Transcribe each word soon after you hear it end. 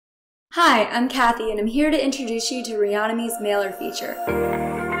Hi, I'm Kathy, and I'm here to introduce you to Reonomy's mailer feature.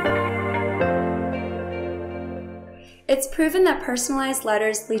 It's proven that personalized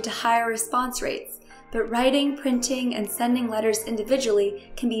letters lead to higher response rates, but writing, printing, and sending letters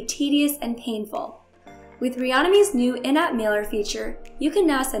individually can be tedious and painful. With Reonomy's new in-app mailer feature, you can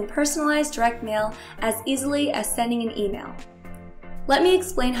now send personalized direct mail as easily as sending an email. Let me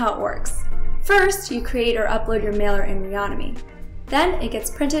explain how it works. First, you create or upload your mailer in Reonomy. Then it gets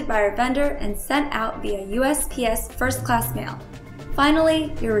printed by our vendor and sent out via USPS first-class mail.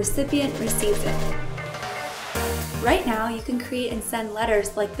 Finally, your recipient receives it. Right now, you can create and send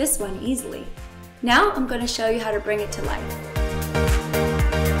letters like this one easily. Now I'm going to show you how to bring it to life.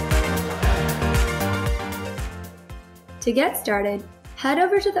 To get started, head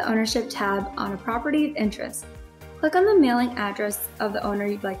over to the Ownership tab on a property of interest. Click on the mailing address of the owner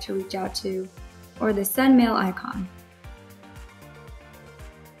you'd like to reach out to, or the Send Mail icon.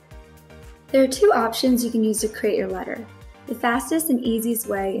 There are two options you can use to create your letter. The fastest and easiest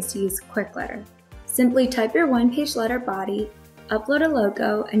way is to use Quick Letter. Simply type your one-page letter body, upload a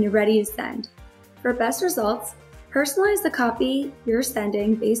logo, and you're ready to send. For best results, personalize the copy you're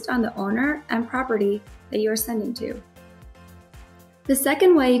sending based on the owner and property that you are sending to. The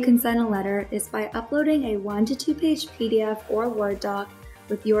second way you can send a letter is by uploading a 1 to 2 page PDF or Word doc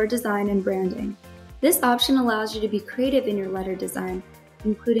with your design and branding. This option allows you to be creative in your letter design,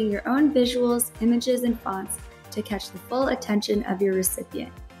 including your own visuals, images, and fonts to catch the full attention of your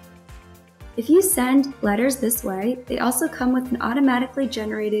recipient. If you send letters this way, they also come with an automatically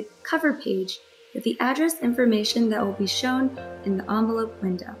generated cover page with the address information that will be shown in the envelope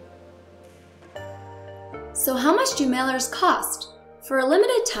window. So how much do mailers cost? For a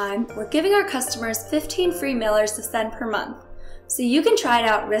limited time, we're giving our customers 15 free mailers to send per month, so you can try it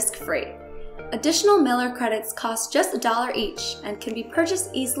out risk-free. Additional mailer credits cost just $1 each and can be purchased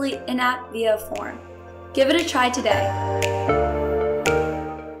easily in-app via a form. Give it a try today.